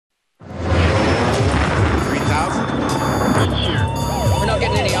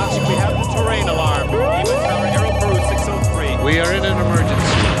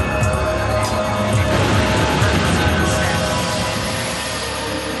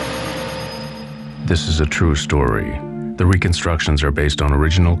This is a true story. The reconstructions are based on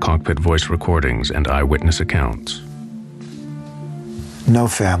original cockpit voice recordings and eyewitness accounts. No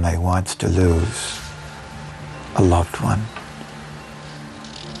family wants to lose a loved one,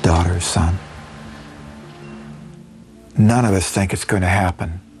 daughter, son. None of us think it's going to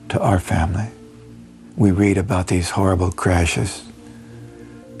happen to our family. We read about these horrible crashes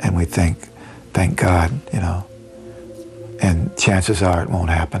and we think, thank God, and chances are it won't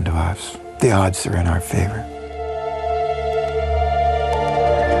happen to us. The odds are in our favor.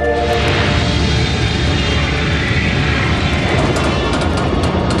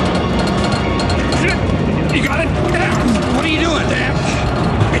 You got it? What are you doing, Dan?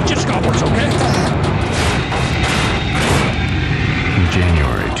 It just got worse, okay? In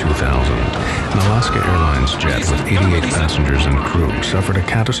January 2000, an Alaska Airlines jet with 88 passengers and crew suffered a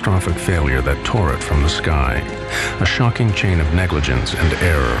catastrophic failure that tore it from the sky. A shocking chain of negligence and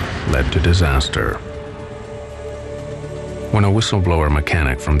error led to disaster. When a whistleblower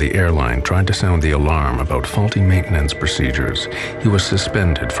mechanic from the airline tried to sound the alarm about faulty maintenance procedures, he was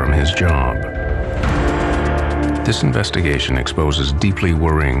suspended from his job. This investigation exposes deeply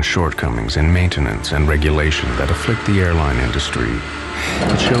worrying shortcomings in maintenance and regulation that afflict the airline industry.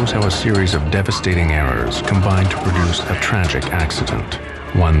 It shows how a series of devastating errors combine to produce a tragic accident,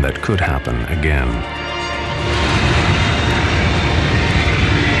 one that could happen again.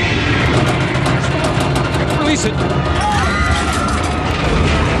 Release it.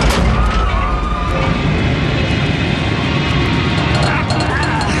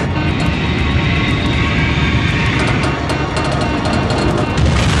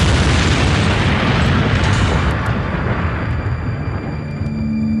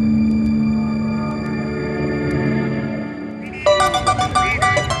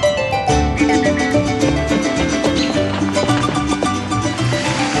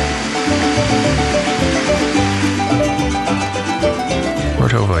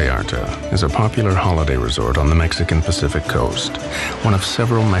 Puerto Vallarta is a popular holiday resort on the Mexican Pacific coast, one of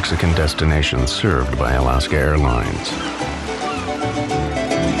several Mexican destinations served by Alaska Airlines.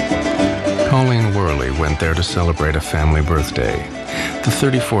 Colleen Worley went there to celebrate a family birthday. The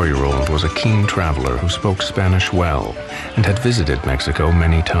 34-year-old was a keen traveler who spoke Spanish well and had visited Mexico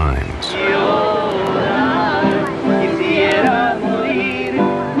many times.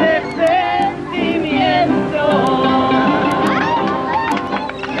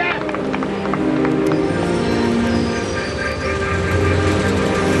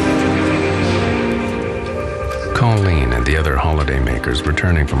 Colleen and the other holidaymakers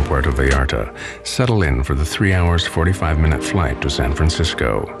returning from Puerto Vallarta settle in for the 3 hours, 45-minute flight to San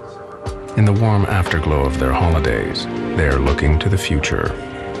Francisco. In the warm afterglow of their holidays, they are looking to the future.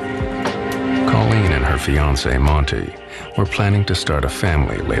 Colleen and her fiancé, Monty, were planning to start a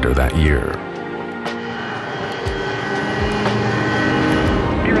family later that year.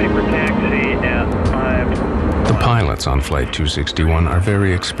 Be ready for taxi at 5. The pilots on Flight 261 are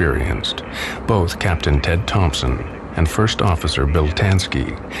very experienced. Both Captain Ted Thompson and First Officer Bill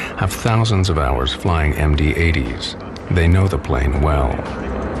Tansky have thousands of hours flying MD-80s. They know the plane well.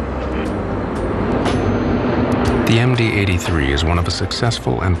 The MD-83 is one of a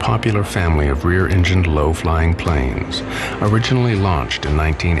successful and popular family of rear-engined low-flying planes. Originally launched in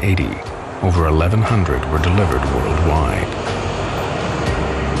 1980, over 1,100 were delivered worldwide.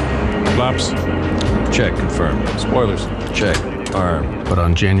 Flaps, check, confirmed. Spoilers, check, arm. But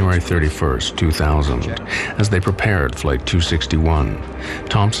on January 31st, 2000, as they prepared Flight 261,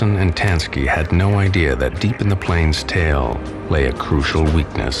 Thompson and Tansky had no idea that deep in the plane's tail lay a crucial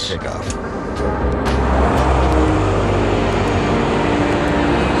weakness. Take off.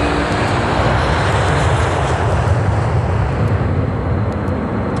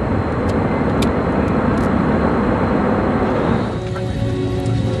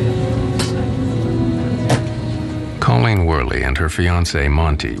 Colleen Worley and her fiancé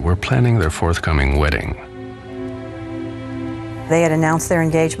Monty were planning their forthcoming wedding. They had announced their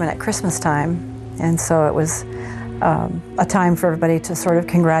engagement at Christmas time, and so it was a time for everybody to sort of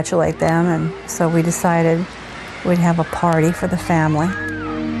congratulate them, and so we decided we'd have a party for the family.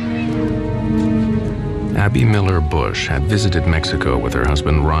 Abby Miller Bush had visited Mexico with her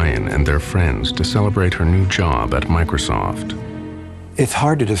husband Ryan and their friends to celebrate her new job at Microsoft. It's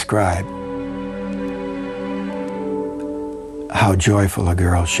hard to describe how joyful a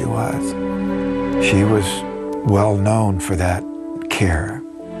girl she was. She was well known for that care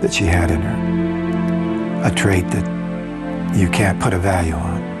that she had in her, a trait that you can't put a value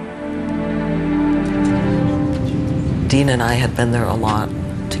on. Dean and I had been there a lot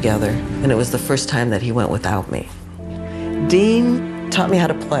together, and it was the first time that he went without me. Dean taught me how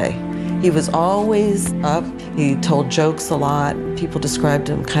to play. He was always up. He told jokes a lot. People described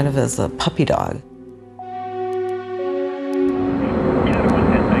him kind of as a puppy dog.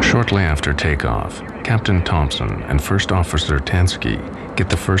 Shortly after takeoff, Captain Thompson and First Officer Tansky get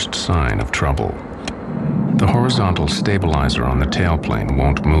the first sign of trouble. The horizontal stabilizer on the tailplane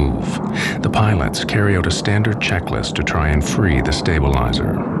won't move. The pilots carry out a standard checklist to try and free the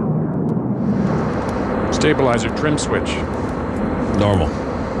stabilizer. Stabilizer trim switch. Normal.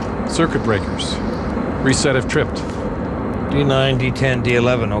 Circuit breakers. Reset if tripped. D9, D10,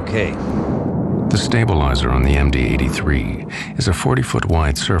 D11, okay. The stabilizer on the MD-83 is a 40-foot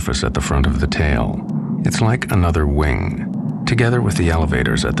wide surface at the front of the tail. It's like another wing. Together with the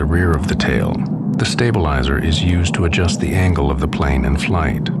elevators at the rear of the tail, the stabilizer is used to adjust the angle of the plane in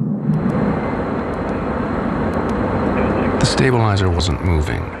flight. The stabilizer wasn't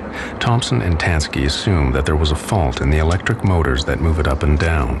moving. Thompson and Tansky assumed that there was a fault in the electric motors that move it up and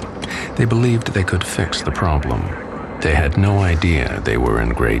down. They believed they could fix the problem. They had no idea they were in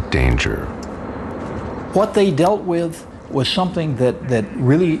great danger. What they dealt with was something that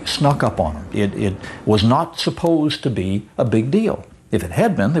really snuck up on them. It was not supposed to be a big deal. If it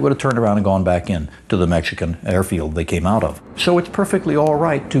had been, they would have turned around and gone back in to the Mexican airfield they came out of. So it's perfectly all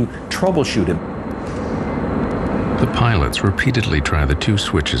right to troubleshoot it. The pilots repeatedly try the two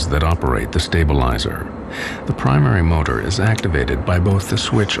switches that operate the stabilizer. The primary motor is activated by both the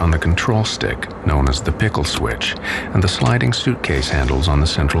switch on the control stick, known as the pickle switch, and the sliding suitcase handles on the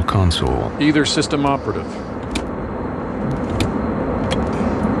central console. Either system operative.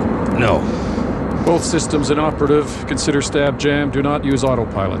 No. Both systems inoperative. Consider stab jam. Do not use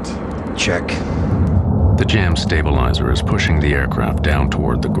autopilot. Check. The jam stabilizer is pushing the aircraft down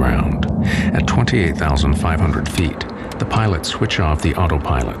toward the ground. At 28,500 feet, the pilots switch off the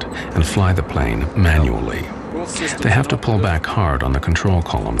autopilot and fly the plane manually. They have to pull back hard on the control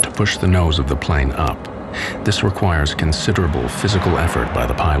column to push the nose of the plane up. This requires considerable physical effort by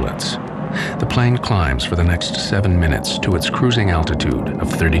the pilots. The plane climbs for the next 7 minutes to its cruising altitude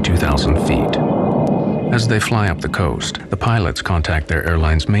of 32,000 feet. As they fly up the coast, the pilots contact their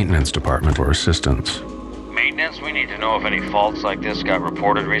airline's maintenance department for assistance. Maintenance, we need to know if any faults like this got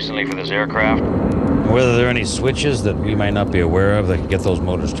reported recently for this aircraft. Whether there are any switches that we might not be aware of that can get those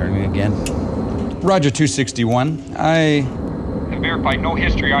motors turning again. Roger 261. I Have verified no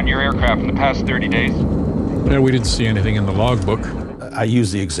history on your aircraft in the past 30 days. No, we didn't see anything in the logbook. I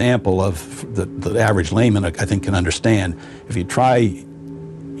use the example of the average layman, I think, can understand. If you try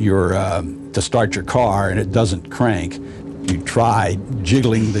to start your car and it doesn't crank, you try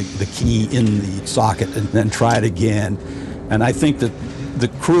jiggling the key in the socket and then try it again. And I think that the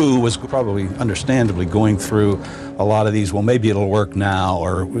crew was probably understandably going through a lot of these, well, maybe it'll work now,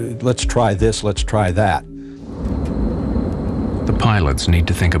 or let's try this, let's try that. The pilots need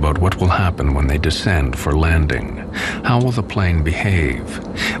to think about what will happen when they descend for landing. How will the plane behave?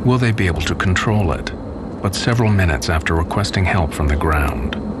 Will they be able to control it? But several minutes after requesting help from the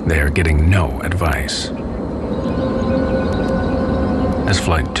ground, they are getting no advice. As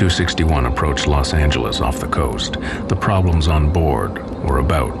Flight 261 approached Los Angeles off the coast, the problems on board were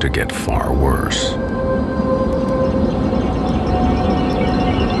about to get far worse.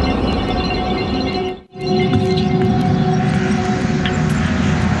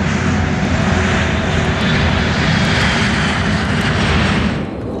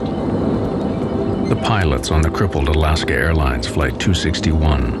 The pilots on the crippled Alaska Airlines Flight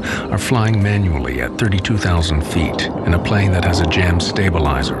 261 are flying manually at 32,000 feet in a plane that has a jam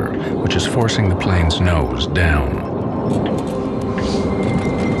stabilizer, which is forcing the plane's nose down.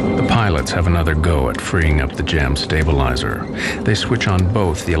 The pilots have another go at freeing up the jam stabilizer. They switch on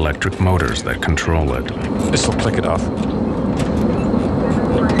both the electric motors that control it. This will click it off.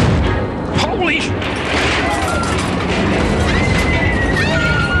 Holy!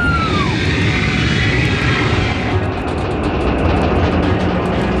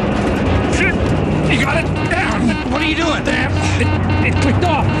 You got it down! What are you doing, damn? It clicked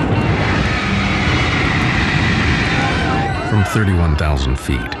off! From 31,000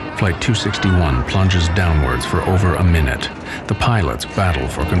 feet, Flight 261 plunges downwards for over a minute. The pilots battle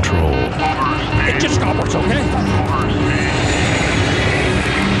for control. It just got worse, okay?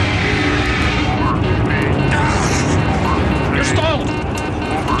 You're stalled!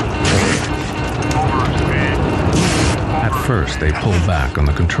 At first, they pull back on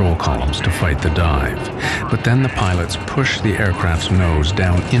the control columns to fight the dive, but then the pilots push the aircraft's nose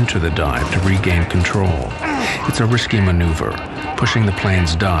down into the dive to regain control. It's a risky maneuver, pushing the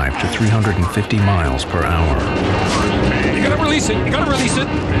plane's dive to 350 miles per hour. You gotta release it! You gotta release it!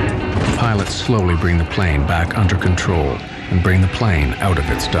 The pilots slowly bring the plane back under control, and bring the plane out of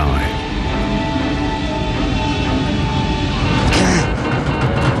its dive.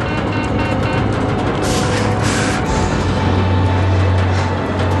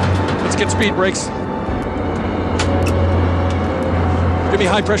 Let's get speed brakes. Give me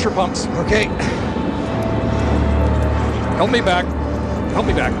high pressure pumps. Okay. Help me back. Help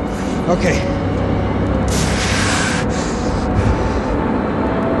me back. Okay.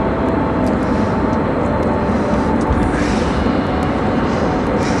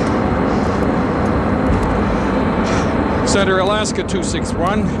 Center Alaska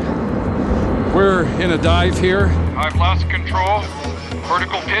 261. We're in a dive here. I've lost control.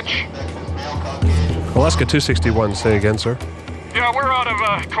 Vertical pitch. Alaska 261, say again, sir. Yeah, we're out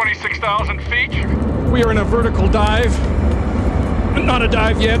of 26,000 feet. We are in a vertical dive. Not a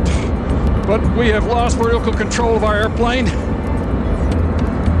dive yet, but we have lost vertical control of our airplane.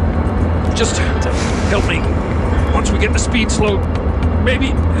 Just help me. Once we get the speed slow,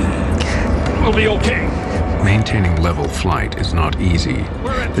 maybe we'll be okay. Maintaining level flight is not easy.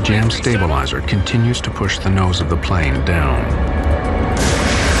 The jam stabilizer continues to push the nose of the plane down.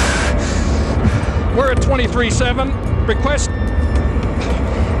 We're at 23.7. Request.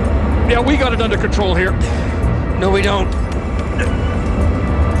 Yeah, we got it under control here. No, we don't.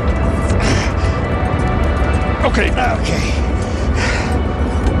 Okay. Okay.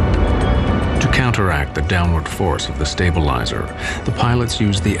 To counteract the downward force of the stabilizer, the pilots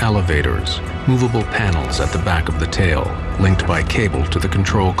use the elevators, movable panels at the back of the tail, linked by cable to the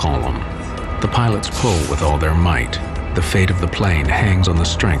control column. The pilots pull with all their might. The fate of the plane hangs on the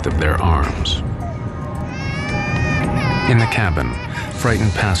strength of their arms. In the cabin,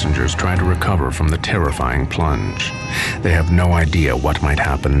 frightened passengers try to recover from the terrifying plunge. They have no idea what might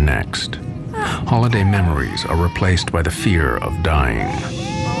happen next. Holiday memories are replaced by the fear of dying.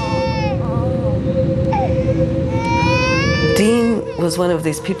 Dean was one of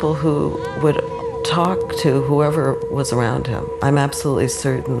these people who would talk to whoever was around him. I'm absolutely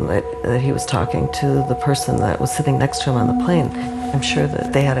certain that he was talking to the person that was sitting next to him on the plane. I'm sure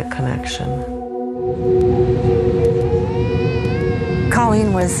that they had a connection.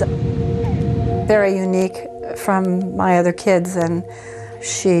 Colleen was very unique from my other kids, and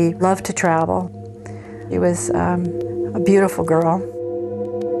she loved to travel. She was a beautiful girl.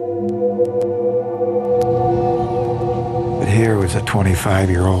 But here was a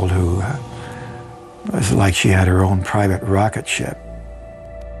 25-year-old who was like she had her own private rocket ship.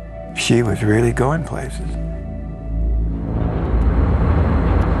 She was really going places.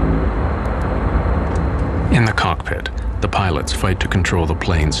 In the cockpit, the pilots fight to control the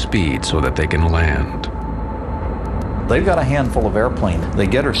plane's speed so that they can land. They've got a handful of airplane. They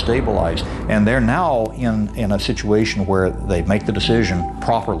get her stabilized, and they're now in a situation where they make the decision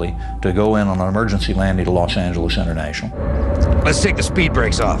properly to go in on an emergency landing to Los Angeles International. Let's take the speed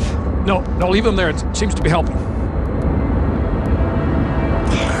brakes off. No, leave them there. It seems to be helping.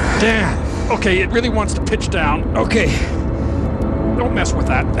 Damn. Okay, it really wants to pitch down. Okay. Don't mess with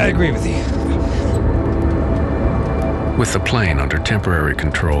that. I agree with you. With the plane under temporary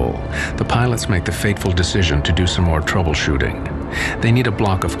control, the pilots make the fateful decision to do some more troubleshooting. They need a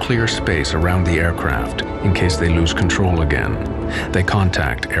block of clear space around the aircraft in case they lose control again. They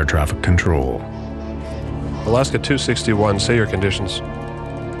contact air traffic control. Alaska 261, say your conditions.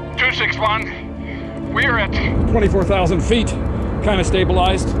 261, we're at 24,000 feet, kind of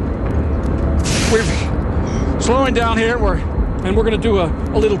stabilized. We're slowing down here, and we're going to do a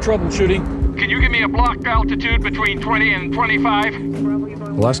little troubleshooting. Can you give me a block altitude between 20 and 25?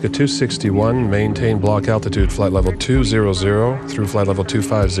 Alaska 261, maintain block altitude flight level 200 through flight level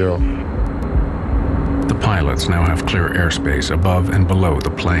 250. The pilots now have clear airspace above and below the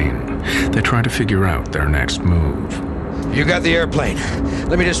plane. They try to figure out their next move. You got the airplane.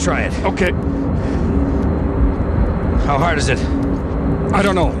 Let me just try it. Okay. How hard is it? I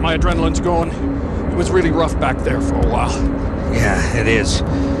don't know. My adrenaline's going. It was really rough back there for a while. Yeah, it is.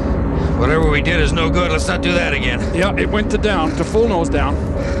 Whatever we did is no good. Let's not do that again. Yeah, it went to full nose down.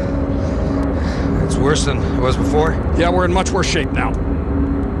 It's worse than it was before? Yeah, we're in much worse shape now.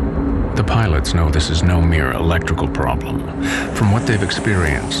 The pilots know this is no mere electrical problem. From what they've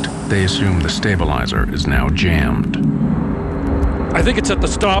experienced, they assume the stabilizer is now jammed. I think it's at the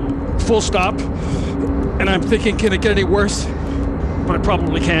stop, full stop, and I'm thinking, can it get any worse? But it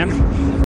probably can.